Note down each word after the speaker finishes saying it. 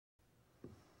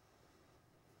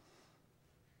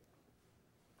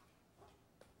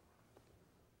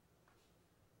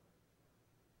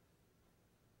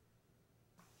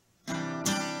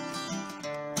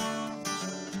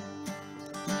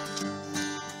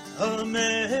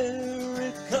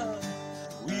America,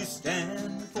 we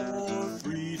stand for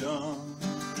freedom.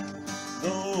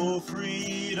 Though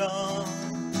freedom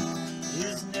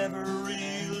is never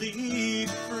really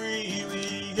free,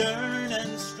 we yearn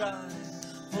and strive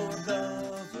for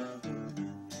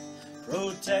government,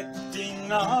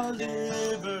 protecting our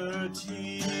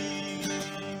liberty.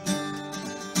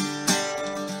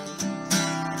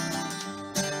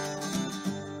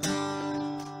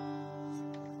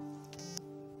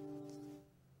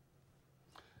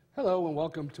 Hello and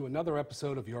welcome to another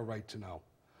episode of Your Right to Know.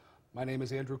 My name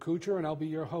is Andrew Couture and I'll be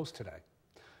your host today.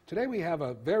 Today we have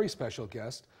a very special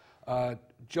guest,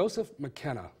 Joseh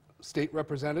McKenna, State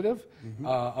Representative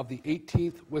of the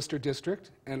 18th Worcester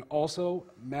District and also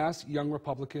Mass Young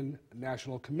Republican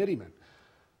National Committeeman.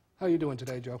 How are you doing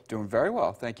today, Joe? Doing very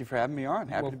well. Thank you for having me on.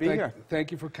 Happy to be here.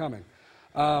 Thank you for coming.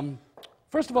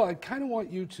 First of all, I kind of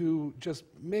want you to just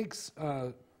make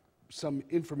some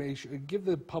information, give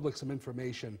the public some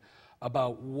information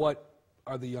about what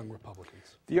are the Young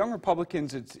Republicans. The Young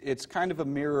Republicans, it's kind of a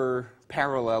mirror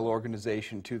parallel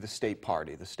organization to the state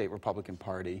party, the State Republican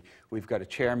Party. We've got a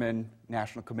chairman,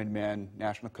 national committeeman,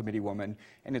 national committeewoman,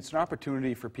 and it's an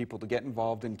opportunity for people to get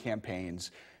involved in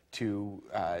campaigns, to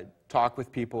talk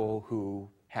with people who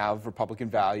have Republican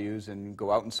values and go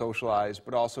out and socialize,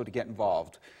 but also to get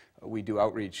involved. We do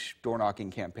outreach,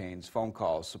 door-knocking campaigns, phone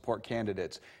calls, support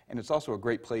candidates, and it's also a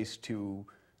great place to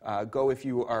go if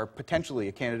you are potentially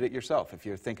a candidate yourself, if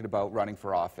you're thinking about running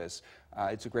for office.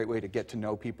 It's a great way to get to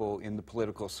know people in the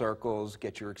political circles,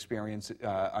 get your experience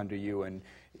under you, and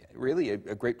really a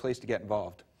great place to get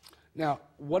involved. Now,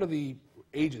 what are the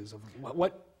ages of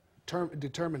what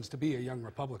determines to be a Young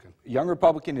Republican? Young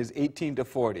Republican is 18 to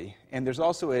 40, and there's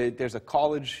also there's a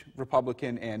college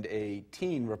Republican and a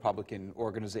teen Republican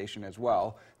organization as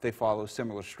well. They follow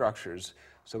similar structures,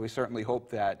 so we certainly hope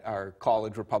that our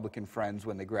college Republican friends,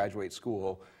 when they graduate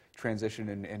school, transition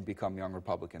and become Young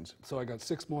Republicans. So I got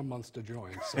 6 more months to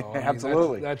join. So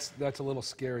Absolutely. That's a little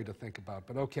scary to think about,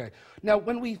 but okay. Now,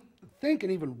 when we think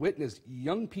and even witness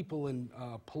young people in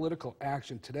political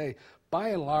action today, by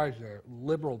and large, they're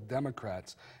liberal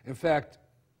Democrats. In fact,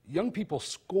 young people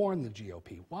scorn the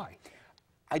GOP. Why?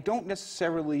 I don't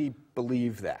necessarily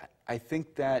believe that. I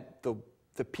think that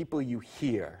the people you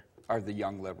hear are the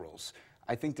young liberals.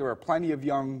 I think there are plenty of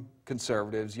young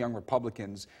conservatives, young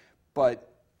Republicans, but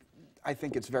I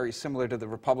think it's very similar to the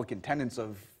Republican tenets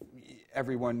of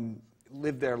everyone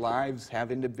live their lives,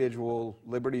 have individual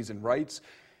liberties and rights.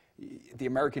 The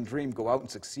American dream, go out and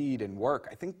succeed and work.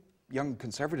 I think young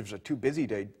conservatives are too busy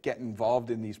to get involved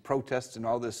in these protests and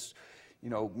all this,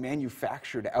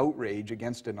 manufactured outrage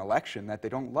against an election that they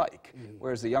don't like.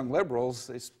 Whereas the young liberals,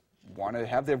 they want to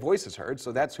have their voices heard,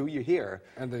 so that's who you hear.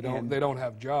 And they don't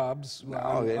have jobs,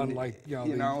 no, unlike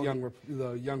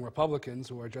the young Republicans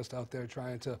who are just out there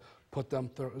trying to put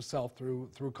themselves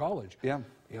through college. Yeah.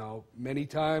 Many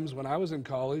times when I was in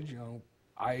college,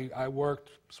 I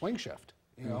worked swing shift,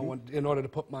 in order to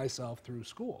put myself through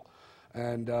school.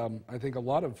 And I think a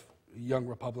lot of young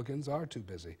Republicans are too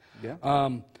busy. Yeah.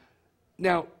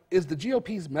 Now, is the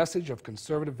GOP's message of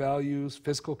conservative values,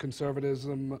 fiscal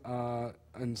conservatism,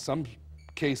 in some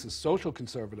cases social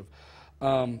conservative,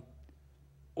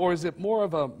 or is it more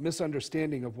of a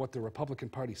misunderstanding of what the Republican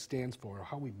Party stands for or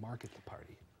how we market the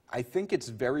party? I think it's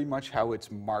very much how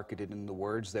it's marketed in the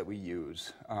words that we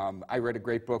use. I read a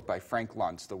great book by Frank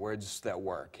Luntz, The Words That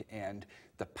Work, and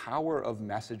the power of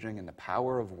messaging and the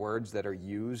power of words that are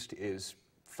used is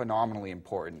phenomenally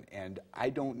important. And I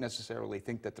don't necessarily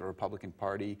think that the Republican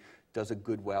Party does a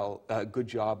good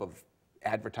job of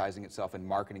advertising itself and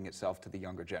marketing itself to the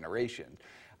younger generation.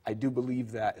 I do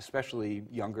believe that especially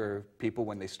younger people,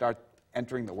 when they start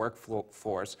entering the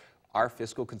workforce, are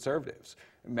fiscal conservatives.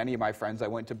 Many of my friends, I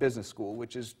went to business school,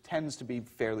 which tends to be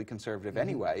fairly conservative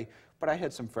anyway, but I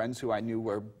had some friends who I knew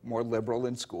were more liberal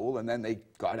in school, and then they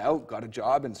got out, got a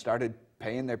job, and started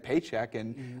paying their paycheck.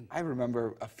 And I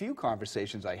remember a few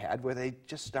conversations I had where they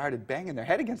just started banging their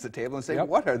head against the table and saying,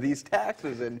 what are these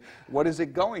taxes and what is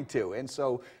it going to? And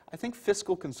so I think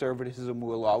fiscal conservatism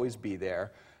will always be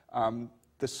there.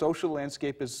 The social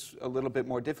landscape is a little bit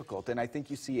more difficult, and I think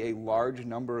you see a large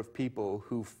number of people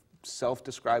who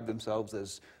self-describe themselves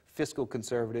as fiscal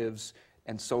conservatives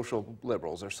and social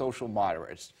liberals or social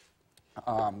moderates.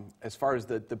 As far as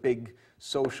the big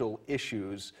social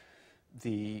issues,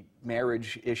 the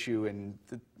marriage issue, and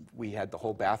we had the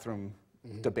whole bathroom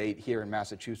debate here in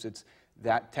Massachusetts,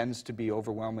 that tends to be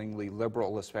overwhelmingly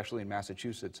liberal, especially in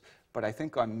Massachusetts. But I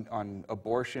think on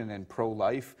abortion and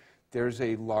pro-life, there's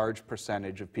a large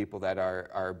percentage of people that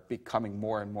are becoming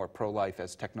more and more pro-life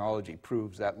as technology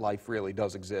proves that life really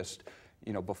does exist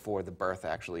before the birth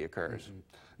actually occurs. Mm-hmm.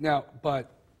 Now,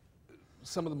 but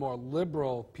some of the more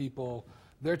liberal people,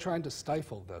 they're trying to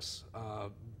stifle this.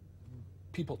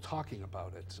 People talking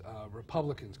about it,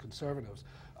 Republicans, conservatives.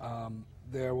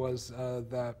 There was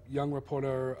that young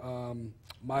reporter,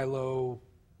 Milo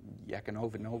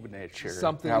Yakanovich, or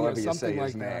something, however you something say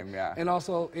like his name, that. yeah. And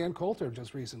also Ann Coulter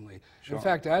just recently. Sure. In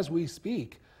fact, as we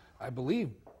speak, I believe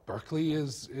Berkeley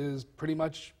is pretty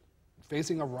much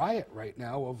facing a riot right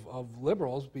now of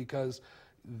liberals because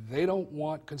they don't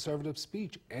want conservative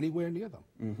speech anywhere near them.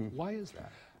 Mm-hmm. Why is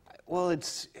that? Well,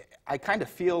 I kind of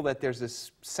feel that there's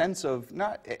this sense of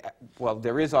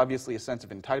there is obviously a sense of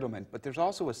entitlement, but there's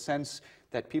also a sense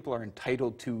that people are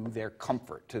entitled to their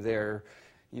comfort, to their,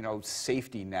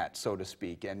 safety net, so to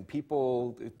speak. And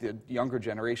people, the younger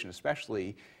generation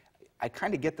especially, I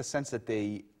kind of get the sense that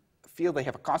they feel they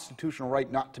have a constitutional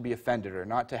right not to be offended or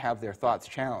not to have their thoughts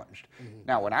challenged. Mm-hmm.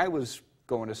 Now, when I was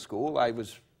going to school, I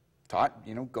was taught,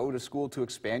 go to school to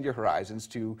expand your horizons,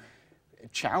 to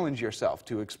challenge yourself,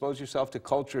 to expose yourself to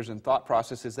cultures and thought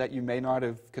processes that you may not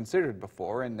have considered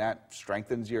before, and that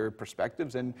strengthens your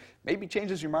perspectives and maybe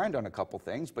changes your mind on a couple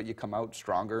things, but you come out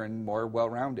stronger and more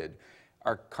well-rounded.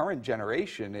 Our current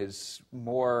generation is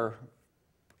more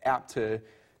apt to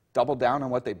double down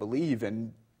on what they believe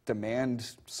and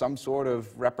demand some sort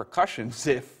of repercussions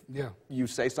if you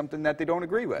say something that they don't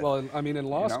agree with. Well, I mean, in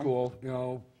law school,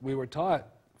 we were taught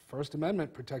First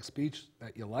Amendment protects speech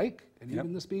that you like, and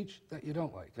even the speech that you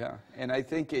don't like. Yeah, and I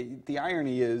think the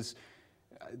irony is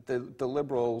the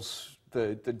liberals,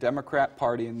 the Democrat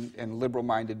Party and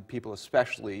liberal-minded people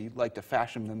especially like to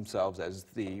fashion themselves as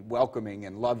the welcoming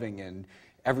and loving and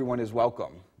everyone is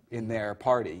welcome in their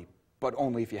party, but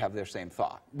only if you have their same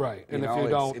thought. Right, and if you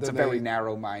don't, it's a very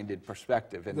narrow-minded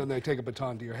perspective. And then they take a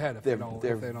baton to your head if they don't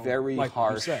very like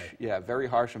harsh, what you say. Yeah, very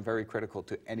harsh and very critical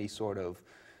to any sort of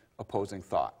opposing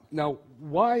thought. Now,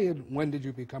 why and when did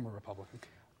you become a Republican?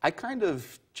 I kind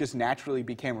of just naturally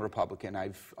became a Republican.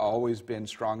 I've always been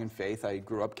strong in faith. I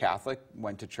grew up Catholic,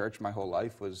 went to church my whole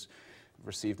life,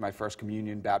 received my first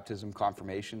communion, baptism,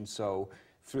 confirmation. So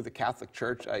through the Catholic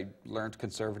Church, I learned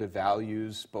conservative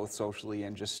values, both socially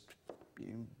and just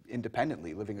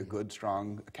independently, living a good,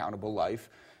 strong, accountable life.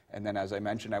 And then, as I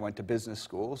mentioned, I went to business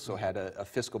school, so had a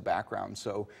fiscal background.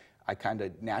 So I kind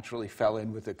of naturally fell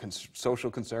in with a social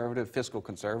conservative, fiscal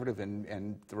conservative,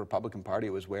 and the Republican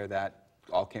Party was where that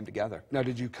all came together. Now,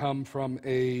 did you come from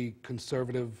a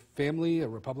conservative family, a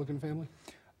Republican family?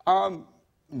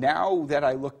 Now that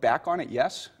I look back on it,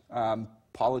 yes.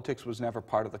 Politics was never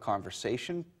part of the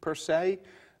conversation, per se.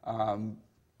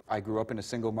 I grew up in a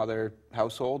single mother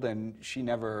household, and she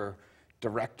never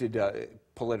directed a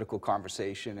political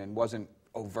conversation and wasn't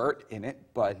overt in it,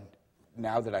 but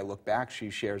now that I look back, she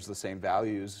shares the same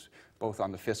values, both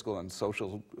on the fiscal and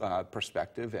social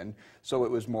perspective. And so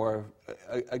it was more,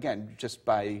 again, just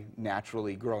by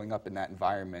naturally growing up in that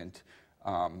environment,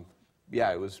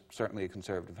 it was certainly a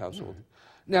conservative household.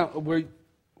 Now,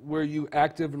 were you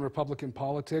active in Republican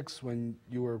politics when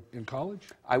you were in college?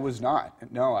 I was not.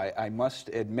 No, I must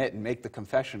admit and make the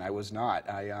confession, I was not.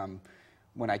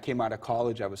 When I came out of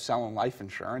college, I was selling life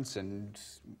insurance and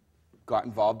got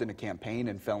involved in a campaign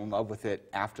and fell in love with it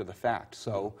after the fact.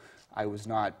 So I was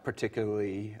not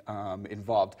particularly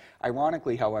involved.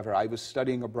 Ironically, however, I was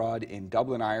studying abroad in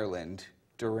Dublin, Ireland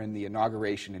during the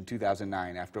inauguration in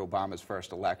 2009 after Obama's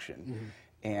first election. Mm-hmm.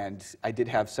 And I did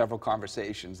have several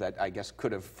conversations that I guess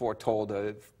could have foretold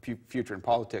a future in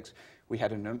politics. We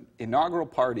had an inaugural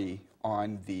party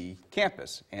on the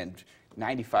campus, and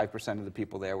 95% of the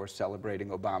people there were celebrating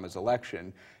Obama's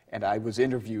election. And I was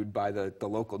interviewed by the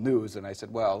local news, and I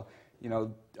said, well,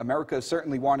 America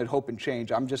certainly wanted hope and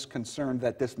change. I'm just concerned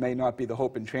that this may not be the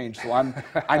hope and change. So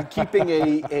I'm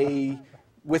keeping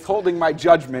withholding my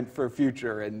judgment for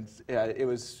future. And it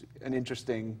was an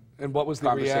interesting And what was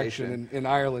the reaction in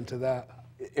Ireland to that?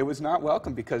 It was not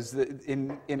welcome because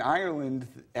in Ireland,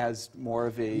 as more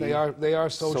of a they are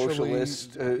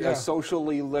socialist, a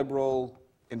socially liberal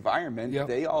environment,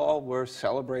 they all were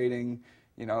celebrating,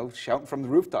 shouting from the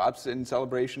rooftops in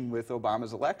celebration with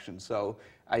Obama's election. So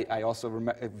I also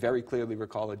very clearly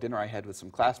recall a dinner I had with some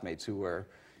classmates who were,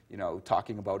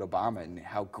 talking about Obama and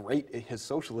how great his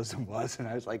socialism was, and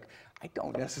I was like, I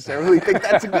don't necessarily think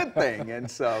that's a good thing. And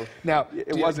so now,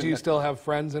 do you still have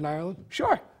friends in Ireland?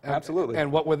 Sure, absolutely. And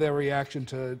what were their reaction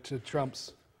to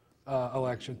Trump's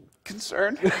election?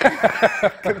 Concerned.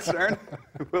 Concerned.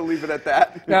 We'll leave it at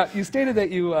that. Now, you stated that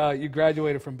you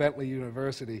graduated from Bentley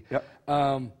University. Yep.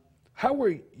 How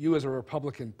were you as a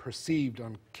Republican perceived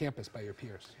on campus by your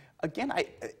peers? Again,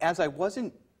 as I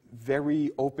wasn't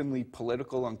very openly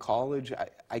political in college.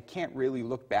 I can't really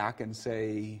look back and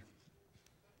say,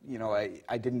 you know,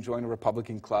 I didn't join a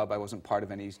Republican club. I wasn't part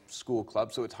of any school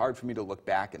club, so it's hard for me to look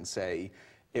back and say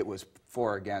it was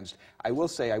for or against. I will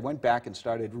say I went back and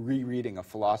started rereading a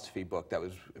philosophy book that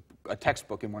was a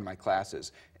textbook in one of my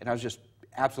classes, and I was just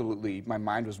absolutely, my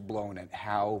mind was blown at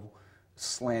how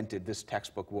slanted this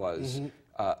textbook was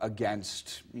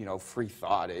against, you know, free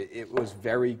thought. It was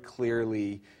very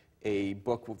clearly a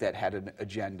book that had an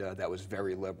agenda that was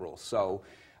very liberal. So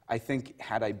I think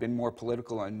had I been more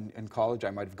political in college, I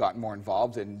might have gotten more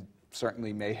involved and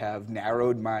certainly may have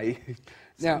narrowed my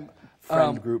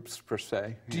friend groups, per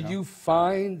se. Did you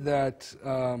find that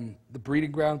the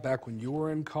breeding ground back when you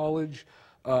were in college,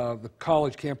 the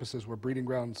college campuses were breeding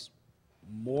grounds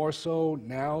more so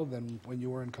now than when you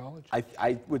were in college?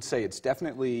 I would say it's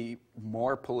definitely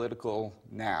more political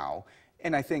now.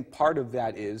 And I think part of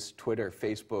that is Twitter,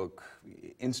 Facebook,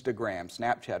 Instagram,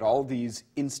 Snapchat, all these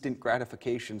instant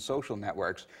gratification social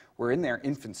networks were in their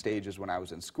infant stages when I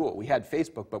was in school. We had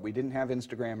Facebook, but we didn't have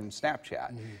Instagram and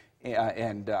Snapchat.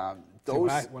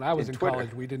 When I was in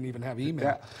college, we didn't even have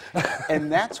email. Yeah.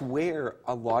 And that's where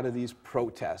a lot of these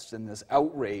protests and this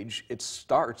outrage, it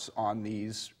starts on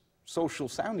these social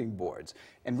sounding boards.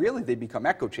 And really they become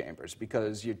echo chambers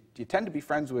because you tend to be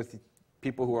friends with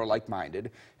people who are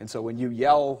like-minded, and so when you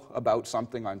yell about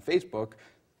something on Facebook,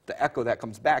 the echo that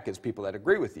comes back is people that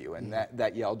agree with you, and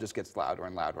that yell just gets louder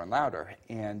and louder and louder.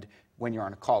 And when you're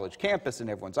on a college campus and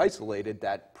everyone's isolated,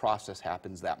 that process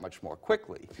happens that much more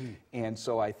quickly. And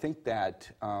so I think that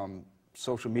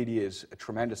social media is a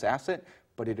tremendous asset,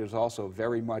 but it is also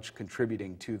very much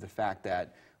contributing to the fact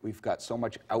that we've got so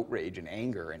much outrage and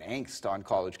anger and angst on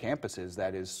college campuses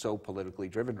that is so politically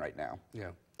driven right now. Yeah.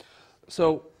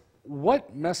 So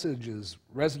what messages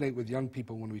resonate with young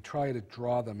people when we try to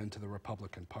draw them into the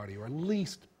Republican Party, or at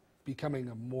least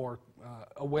becoming more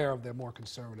aware of their more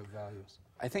conservative values?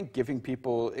 I think giving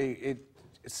people, it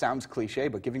sounds cliche,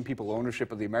 but giving people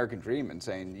ownership of the American dream and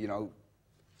saying, you know,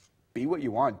 be what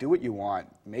you want, do what you want,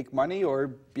 make money or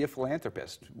be a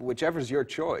philanthropist, whichever's your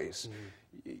choice.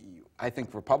 I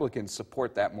think Republicans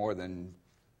support that more than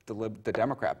the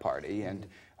Democrat Party, and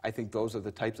I think those are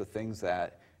the types of things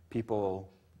that people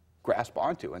grasp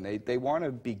onto, and they want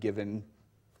to be given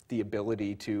the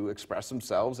ability to express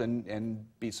themselves and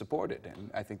be supported, and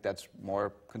I think that's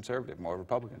more conservative, more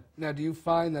Republican. Now, do you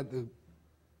find that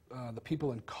the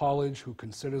people in college who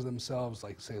consider themselves,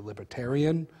 like, say,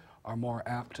 libertarian, are more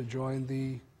apt to join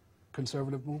the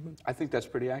conservative movement? I think that's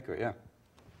pretty accurate, yeah.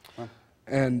 Well,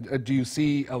 and do you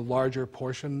see a larger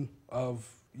portion of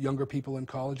younger people in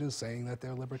colleges saying that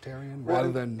they're libertarian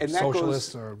rather than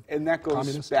socialists or communists? And that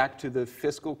goes back to the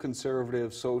fiscal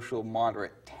conservative, social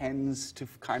moderate tends to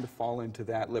kind of fall into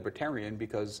that libertarian,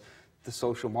 because the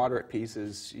social moderate piece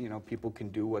is, you know, people can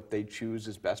do what they choose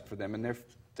is best for them and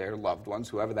their loved ones,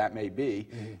 whoever that may be.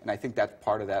 And I think that's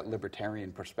part of that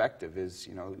libertarian perspective is,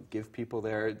 you know, give people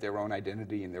their own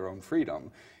identity and their own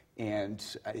freedom. And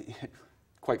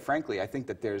quite frankly, I think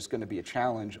that there's going to be a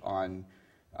challenge on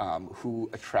who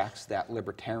attracts that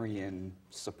libertarian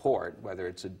support, whether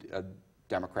it's a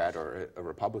Democrat or a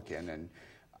Republican. And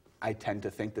I tend to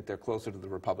think that they're closer to the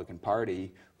Republican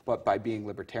Party, but by being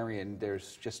libertarian,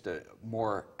 there's just a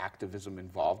more activism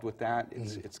involved with that.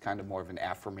 It's kind of more of an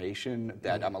affirmation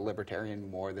that I'm a libertarian,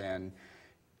 more than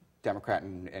Democrat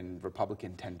and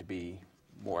Republican tend to be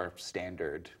more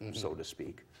standard, so to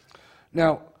speak.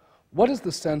 Now, what is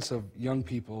the sense of young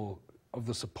people of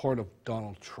the support of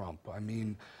Donald Trump? I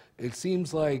mean, it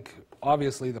seems like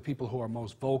obviously the people who are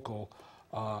most vocal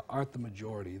aren't the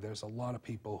majority. There's a lot of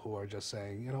people who are just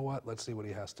saying, you know what, let's see what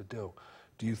he has to do.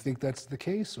 Do you think that's the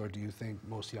case, or do you think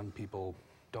most young people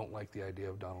don't like the idea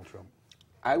of Donald Trump?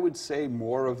 I would say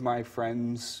more of my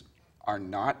friends are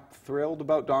not thrilled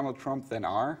about Donald Trump than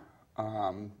are.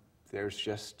 There's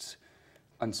just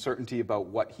uncertainty about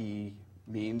what he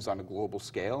means on a global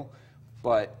scale.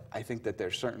 But I think that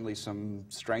there's certainly some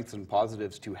strengths and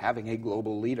positives to having a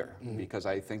global leader, because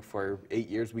I think for 8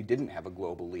 years we didn't have a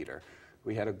global leader.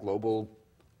 We had a global,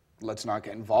 let's not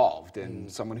get involved,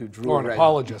 and someone who drew or an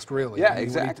apologist, really. Yeah,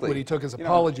 exactly. When he took his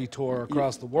apology tour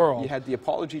across the world. You had the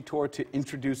apology tour to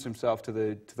introduce himself to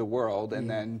the world, and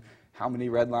then how many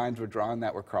red lines were drawn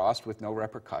that were crossed with no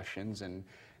repercussions, and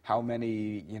how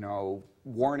many, you know,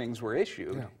 warnings were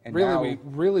issued. Yeah. And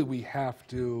really, we have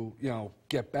to, you know,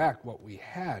 get back what we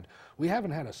had. We haven't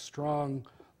had a strong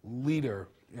leader,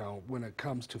 you know, when it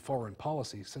comes to foreign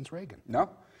policy since Reagan. No,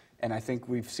 and I think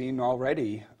we've seen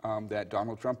already that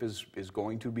Donald Trump is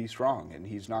going to be strong, and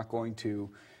he's not going to,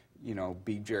 you know,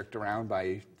 be jerked around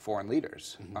by foreign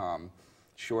leaders.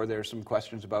 Sure, there's some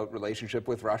questions about relationship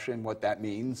with Russia and what that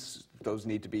means. Those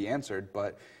need to be answered.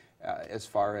 But as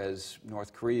far as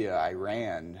North Korea,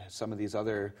 Iran, some of these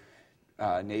other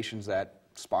nations that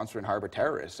sponsor and harbor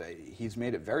terrorists, he's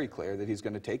made it very clear that he's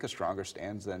going to take a stronger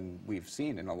stance than we've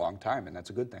seen in a long time, and that's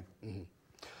a good thing. Mm-hmm.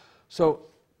 So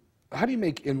how do you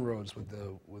make inroads with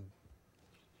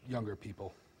younger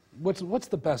people? What's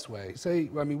the best way? Say,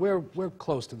 I mean, we're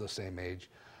close to the same age,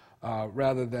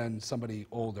 rather than somebody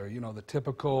older. You know, the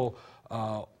typical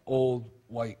old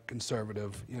white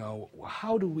conservative. You know,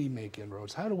 how do we make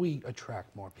inroads? How do we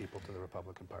attract more people to the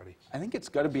Republican Party? I think it's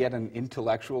got to be at an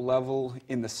intellectual level,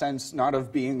 in the sense not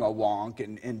of being a wonk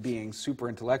and being super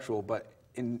intellectual, but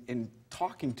in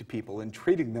talking to people and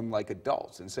treating them like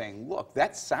adults and saying, look,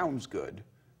 that sounds good,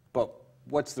 but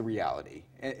what's the reality?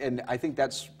 And I think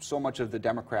that's so much of the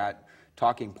Democrat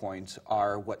talking points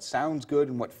are what sounds good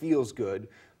and what feels good,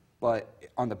 but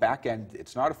on the back end,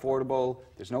 it's not affordable,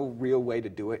 there's no real way to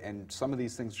do it, and some of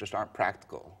these things just aren't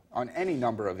practical on any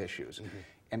number of issues. Mm-hmm.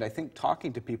 And I think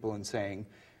talking to people and saying,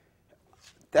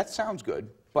 that sounds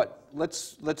good, but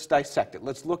let's dissect it.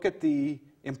 Let's look at the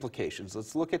implications.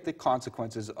 Let's look at the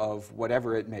consequences of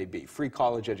whatever it may be. Free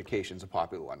college education is a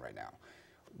popular one right now.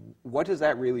 What does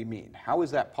that really mean? How is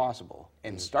that possible?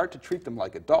 And start to treat them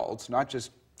like adults, not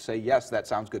just say, yes, that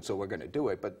sounds good, so we're going to do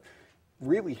it, but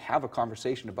really have a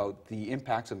conversation about the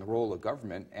impacts and the role of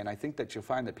government. And I think that you'll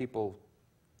find that people,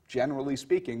 generally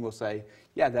speaking, will say,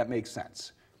 yeah, that makes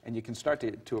sense. And you can start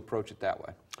to approach it that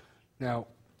way. Now,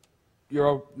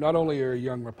 not only are you a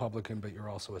young Republican, but you're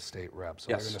also a state rep. So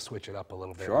Yes. we're going to switch it up a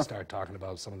little bit Sure. and start talking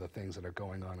about some of the things that are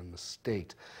going on in the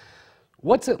state.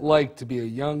 What's it like to be a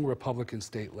young Republican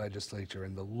state legislature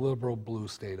in the liberal blue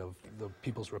state of the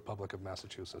People's Republic of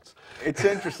Massachusetts? It's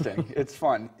interesting. It's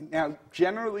fun. Now,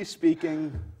 generally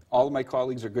speaking, all of my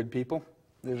colleagues are good people.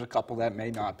 There's a couple that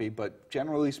may not be, but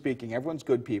generally speaking, everyone's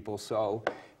good people. So,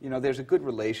 you know, there's a good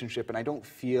relationship, and I don't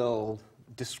feel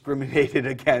discriminated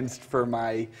against for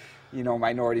my, you know,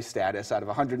 minority status. Out of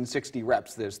 160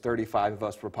 reps, there's 35 of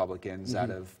us Republicans.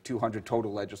 Mm-hmm. Out of 200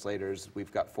 total legislators,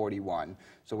 we've got 41.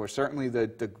 So we're certainly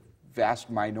the vast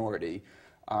minority.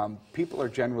 People are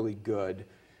generally good.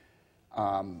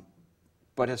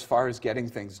 But as far as getting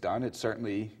things done, it's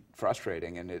certainly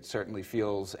frustrating, and it certainly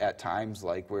feels at times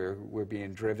like we're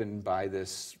being driven by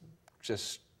this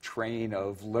just train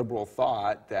of liberal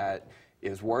thought that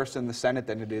is worse in the Senate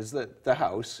than it is the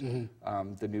House.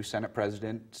 Mm-hmm. The new Senate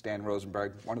President, Stan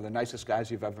Rosenberg, one of the nicest guys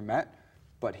you've ever met,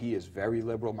 but he is very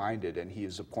liberal-minded, and he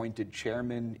has appointed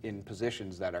chairmen in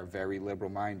positions that are very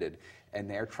liberal-minded, and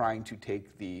they're trying to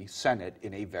take the Senate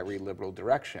in a very liberal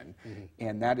direction. Mm-hmm.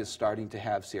 And that is starting to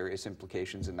have serious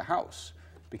implications in the House,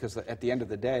 because at the end of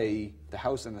the day, the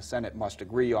House and the Senate must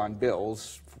agree on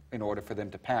bills in order for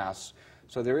them to pass.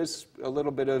 So there is a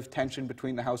little bit of tension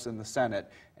between the House and the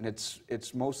Senate, and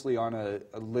it's mostly on a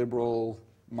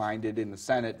liberal-minded in the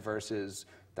Senate versus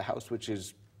the House, which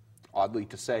is, oddly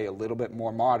to say, a little bit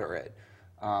more moderate.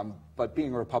 But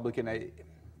being a Republican,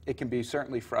 it can be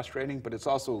certainly frustrating, but it's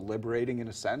also liberating in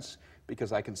a sense,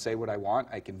 because I can say what I want,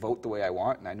 I can vote the way I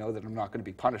want, and I know that I'm not going to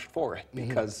be punished for it,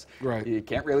 because Right. You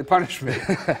can't really punish me.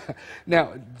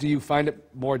 Now, do you find it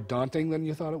more daunting than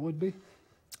you thought it would be?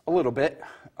 A little bit.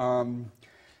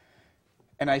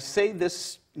 And I say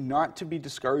this not to be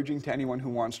discouraging to anyone who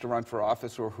wants to run for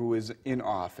office or who is in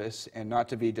office, and not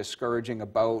to be discouraging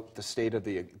about the state of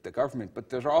the government, but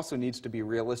there also needs to be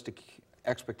realistic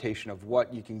expectation of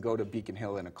what you can go to Beacon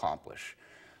Hill and accomplish.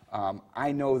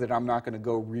 I know that I'm not going to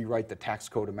go rewrite the tax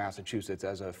code of Massachusetts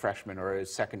as a freshman or a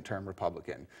second-term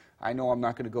Republican. I know I'm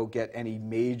not going to go get any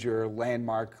major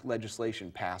landmark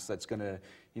legislation passed that's going to,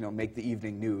 you know, make the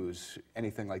evening news,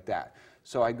 anything like that.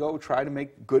 So I go try to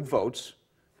make good votes,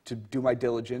 to do my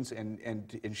diligence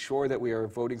and ensure that we are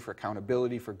voting for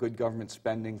accountability, for good government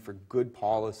spending, for good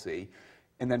policy,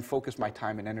 and then focus my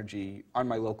time and energy on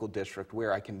my local district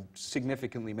where I can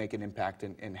significantly make an impact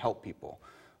and help people.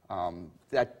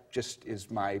 That just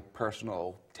is my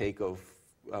personal take of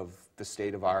the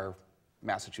state of our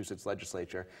Massachusetts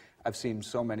legislature. I've seen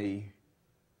so many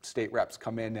state reps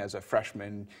come in as a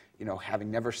freshman, you know,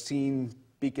 having never seen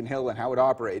Beacon Hill and how it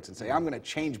operates, and say, I'm going to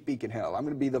change Beacon Hill. I'm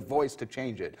going to be the voice to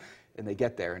change it. And they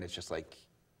get there, and it's just like,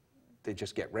 they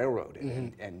just get railroaded,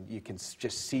 and you can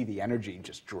just see the energy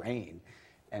just drain.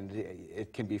 And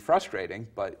it can be frustrating,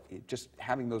 but just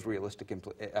having those realistic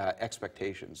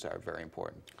expectations are very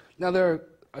important. Now, there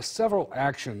are several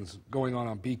actions going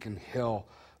on Beacon Hill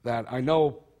that I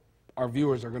know our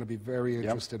viewers are going to be very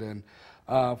interested in.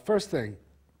 First thing,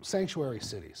 sanctuary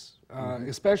cities,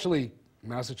 especially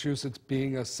Massachusetts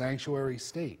being a sanctuary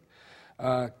state.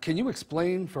 Can you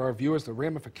explain for our viewers the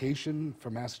ramification for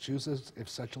Massachusetts if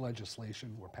such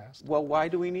legislation were passed? Well, why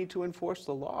do we need to enforce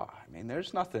the law? I mean,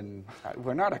 there's nothing,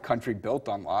 we're not a country built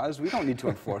on laws. We don't need to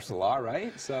enforce the law,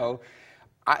 right? So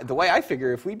the way I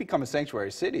figure, if we become a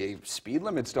sanctuary city, speed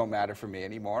limits don't matter for me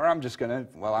anymore. I'm just going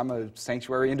to, well, I'm a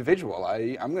sanctuary individual.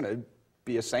 I'm going to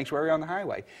be a sanctuary on the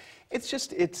highway.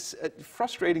 It's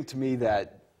frustrating to me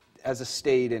that as a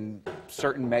state and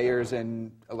certain mayors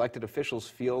and elected officials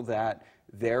feel that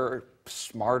they're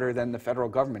smarter than the federal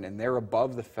government and they're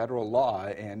above the federal law,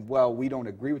 and well, we don't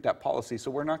agree with that policy, so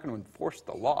we're not going to enforce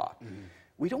the law.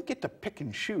 We don't get to pick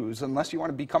and choose unless you want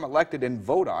to become elected and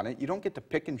vote on it. You don't get to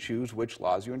pick and choose which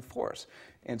laws you enforce.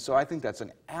 And so I think that's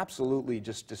an absolutely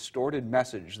just distorted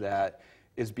message that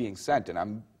is being sent, and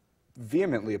I'm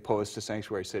vehemently opposed to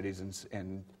sanctuary cities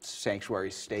and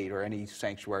sanctuary state or any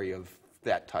sanctuary of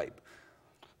that type.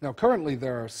 Now, currently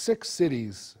there are 6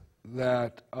 cities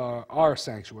that are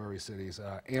sanctuary cities: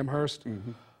 Amherst,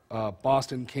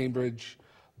 Boston, Cambridge,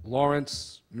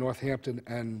 Lawrence, Northampton,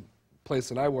 and place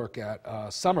that I work at,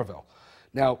 Somerville.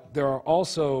 Now, there are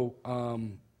also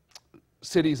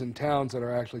cities and towns that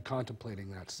are actually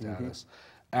contemplating that status: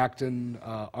 Acton,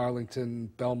 Arlington,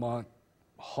 Belmont,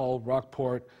 Hull,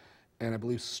 Rockport, and I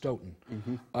believe Stoughton.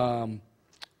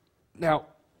 Now,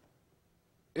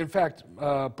 in fact,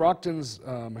 Brockton's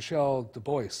Michelle Du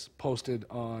Bois posted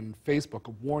on Facebook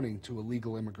a warning to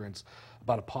illegal immigrants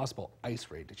about a possible ICE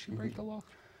raid. Did she break the law?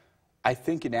 I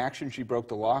think in action she broke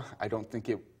the law. I don't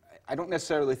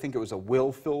necessarily think it was a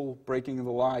willful breaking of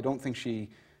the law. I don't think she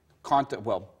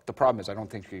well, the problem is I don't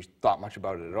think she thought much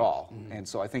about it at all. And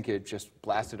so I think it just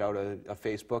blasted out a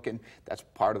Facebook, and that's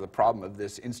part of the problem of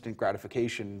this instant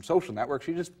gratification social network.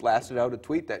 She just blasted out a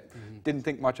tweet that didn't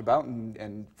think much about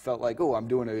and felt like, oh, I'm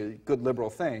doing a good liberal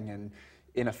thing. And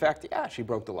in effect, yeah, she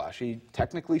broke the law. She,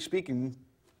 technically speaking,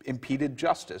 impeded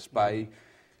justice by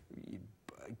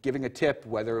giving a tip,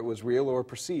 whether it was real or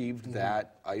perceived,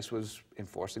 that ICE was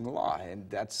enforcing the law, and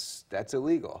that's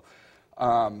illegal.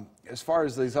 As far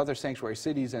as these other sanctuary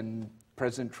cities and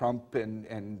President Trump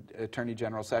and Attorney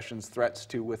General Sessions' threats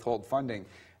to withhold funding,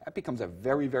 that becomes a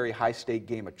very, very high-stake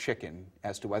game of chicken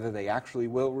as to whether they actually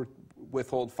will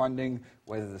withhold funding,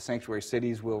 whether the sanctuary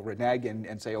cities will renege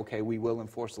and say, okay, we will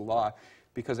enforce the law.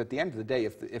 Because at the end of the day,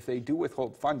 if they do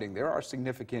withhold funding, there are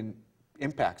significant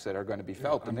impacts that are going to be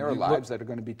felt, and there are lives that are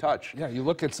going to be touched. Yeah, you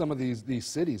look at some of these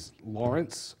cities: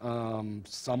 Lawrence,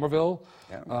 Somerville,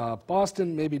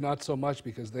 Boston. Maybe not so much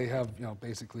because they have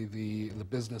basically the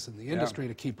business and the industry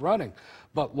to keep running.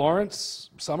 But Lawrence,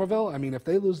 Somerville, I mean, if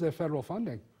they lose their federal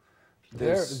funding,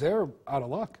 they're out of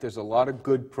luck. There's a lot of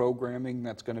good programming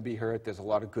that's going to be hurt. There's a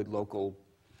lot of good local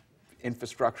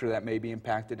infrastructure that may be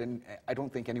impacted, and I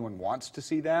don't think anyone wants to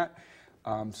see that.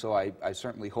 So I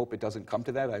certainly hope it doesn't come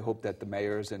to that. I hope that the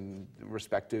mayors and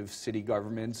respective city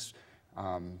governments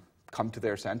come to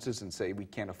their senses and say we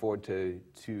can't afford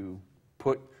to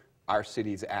put our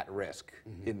cities at risk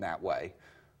in that way.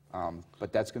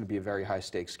 But that's going to be a very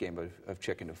high-stakes game of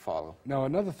chicken to follow. Now,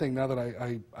 another thing, now that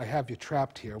I have you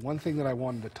trapped here, one thing that I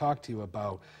wanted to talk to you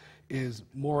about is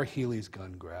Maura Healey's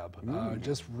gun grab.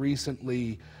 Just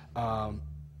recently,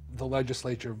 the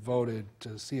legislature voted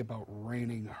to see about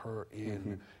reining her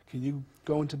in. Can you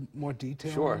go into more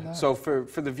detail on that? So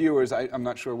for the viewers, I'm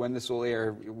not sure when this will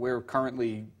air. We're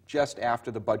currently just after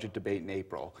the budget debate in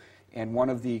April, and one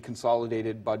of the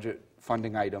consolidated budget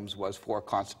funding items was for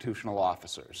constitutional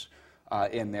officers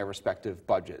in their respective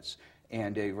budgets.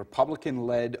 And a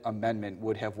Republican-led amendment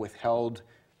would have withheld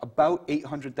about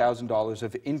 $800,000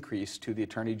 of increase to the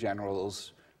Attorney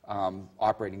General's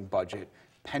operating budget,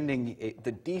 pending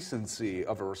the decency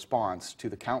of a response to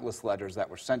the countless letters that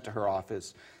were sent to her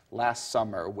office last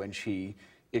summer when she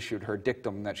issued her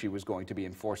dictum that she was going to be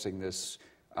enforcing this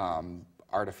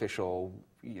artificial,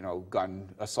 gun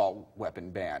assault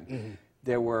weapon ban.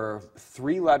 There were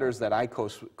 3 letters that I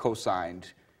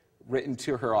co-signed written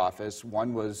to her office.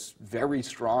 One was very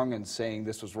strong and saying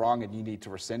this was wrong and you need to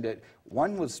rescind it.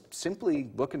 One was simply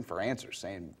looking for answers,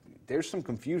 saying there's some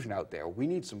confusion out there. We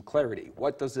need some clarity.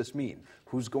 What does this mean?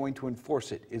 Who's going to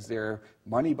enforce it? Is there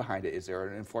money behind it? Is there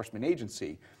an enforcement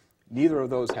agency? Neither of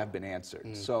those have been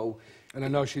answered. So, and I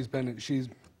know she's been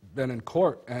in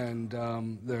court, and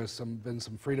there's been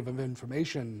some freedom of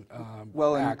information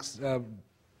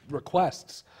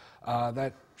requests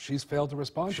that she's failed to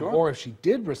respond to. Or if she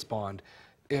did respond,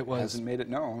 it hasn't made it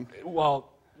known.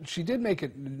 Well, she did make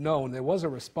it known. There was a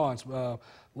response.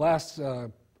 Last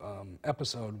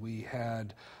episode, we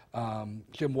had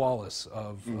Jim Wallace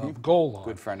of Goal on.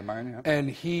 Good friend of mine, yeah. And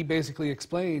he basically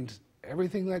explained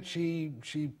everything that she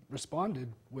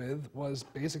responded with was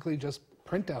basically just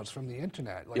printouts from the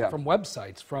internet, like Yeah. from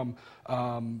websites, from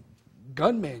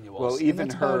gun manuals. Well, and even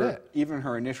that's about her, it. even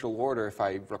her initial order, if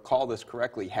I recall this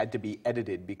correctly, had to be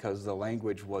edited because the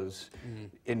language was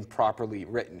improperly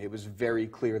written. It was very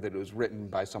clear that it was written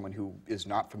by someone who is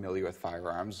not familiar with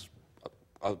firearms,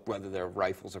 whether they're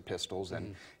rifles or pistols,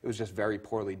 and it was just very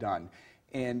poorly done.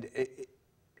 And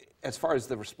as far as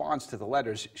the response to the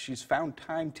letters, she's found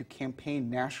time to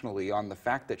campaign nationally on the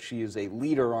fact that she is a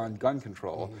leader on gun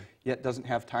control, yet doesn't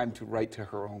have time to write to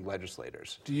her own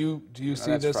legislators. Do you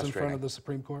see that's this in front frustrating. of the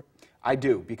Supreme Court? I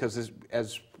do, because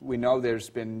as we know, there's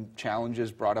been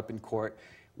challenges brought up in court.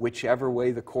 Whichever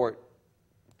way the court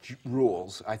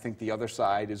rules, I think the other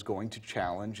side is going to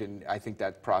challenge, and I think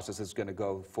that process is going to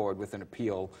go forward with an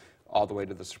appeal all the way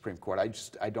to the Supreme Court.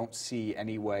 I don't see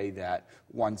any way that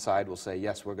one side will say,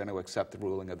 yes, we're going to accept the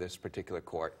ruling of this particular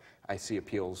court. I see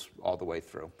appeals all the way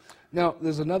through. Now,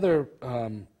 there's another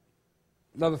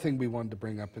thing we wanted to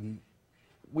bring up, and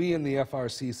we in the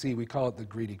FRCC, we call it the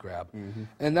greedy grab.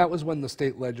 And that was when the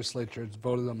state legislatures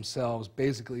voted themselves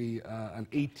basically an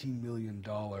 $18 million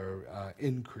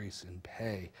increase in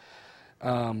pay.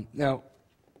 Now,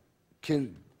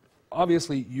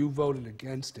 obviously, you voted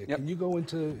against it. Yep. Can you go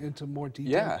into more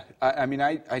detail? Yeah, I mean,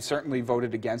 I certainly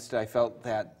voted against it. I felt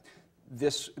that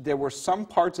there were some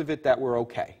parts of it that were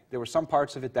okay. There were some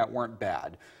parts of it that weren't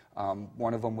bad.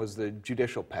 One of them was the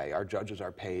judicial pay. Our judges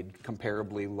are paid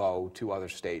comparably low to other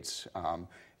states,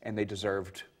 and they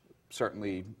deserved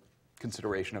certainly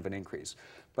consideration of an increase.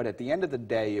 But at the end of the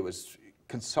day, it was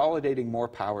consolidating more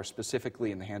power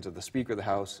specifically in the hands of the Speaker of the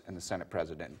House and the Senate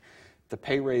President. The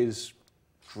pay raise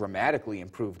dramatically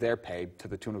improved their pay to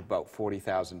the tune of about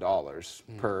 $40,000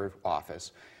 per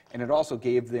office. And it also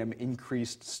gave them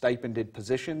increased stipended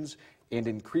positions and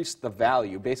increased the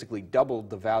value, basically doubled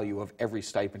the value of every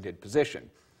stipended position.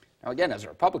 Now again, as a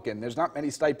Republican, there's not many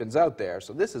stipends out there,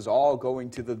 so this is all going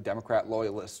to the Democrat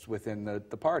loyalists within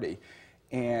the party.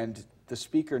 And the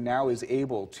Speaker now is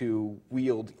able to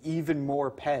wield even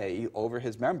more pay over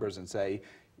his members and say,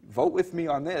 vote with me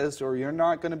on this, or you're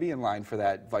not going to be in line for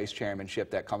that vice chairmanship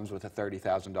that comes with a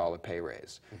 $30,000 pay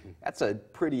raise. That's a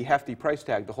pretty hefty price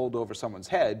tag to hold over someone's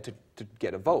head to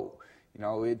get a vote. You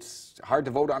know, it's hard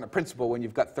to vote on a principle when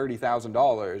you've got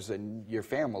 $30,000 and your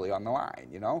family on the line,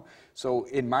 you know? So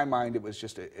in my mind, it was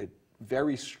just a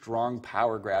very strong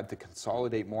power grab to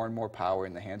consolidate more and more power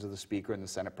in the hands of the Speaker and the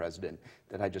Senate President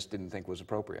that I just didn't think was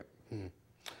appropriate.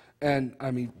 And I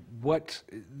mean,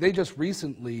 they just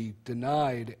recently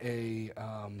denied a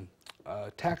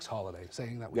tax holiday,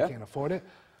 saying that we can't afford it,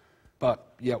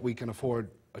 but yet we can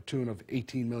afford a tune of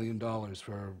 $18 million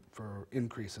for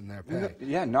increase in their pay.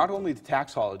 Yeah, not only the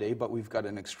tax holiday, but we've got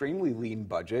an extremely lean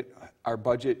budget. Our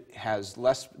budget has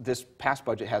this past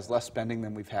budget has less spending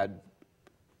than we've had,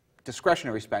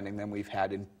 discretionary spending than we've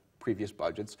had in previous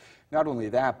budgets. Not only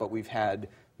that, but we've had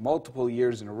multiple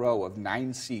years in a row of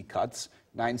 9C cuts.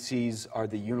 9Cs are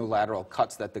the unilateral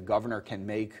cuts that the governor can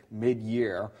make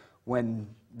mid-year when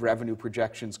revenue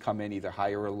projections come in either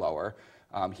higher or lower.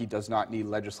 He does not need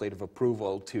legislative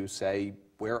approval to say,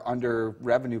 we're under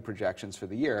revenue projections for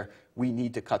the year, we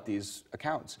need to cut these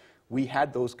accounts. We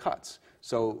had those cuts.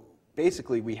 So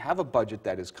basically, we have a budget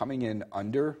that is coming in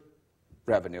under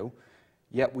revenue,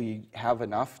 yet we have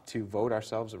enough to vote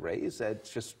ourselves a raise. That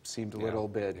just seemed a little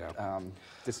bit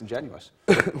disingenuous.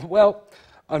 Well,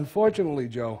 unfortunately,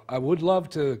 Joe, I would love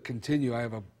to continue. I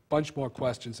have a bunch more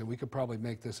questions, and we could probably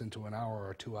make this into an hour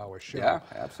or 2 hour show. Yeah,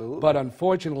 absolutely. But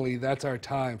unfortunately, that's our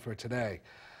time for today.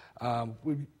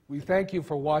 We thank you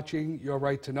for watching Your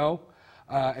Right to Know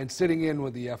and sitting in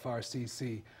with the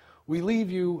FRCC. We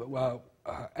leave you,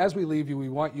 as we leave you, we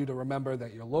want you to remember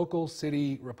that your local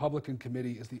city Republican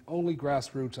committee is the only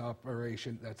grassroots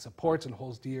operation that supports and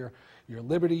holds dear your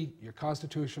liberty, your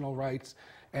constitutional rights,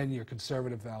 and your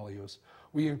conservative values.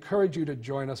 We encourage you to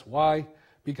join us. Why?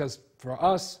 Because for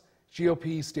us,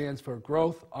 GOP stands for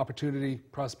growth, opportunity,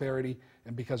 prosperity,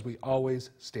 and because we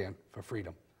always stand for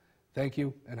freedom. Thank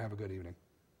you, and have a good evening.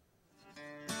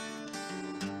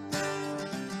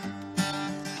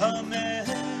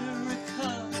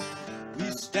 America,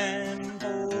 we stand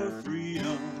for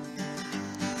freedom.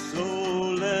 So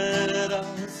let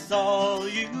us all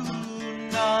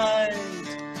unite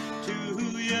to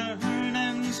yearn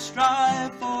and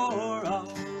strive for our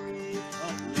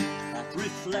republic that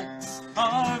reflects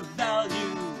our values,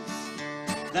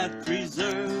 that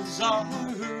preserves our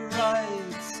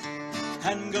rights,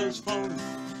 and goes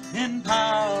forth in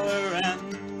power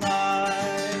and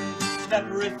might, that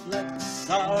reflects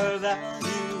our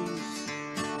values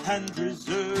and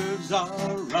preserves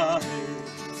our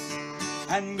rights,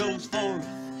 and goes forth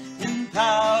in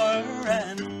power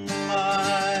and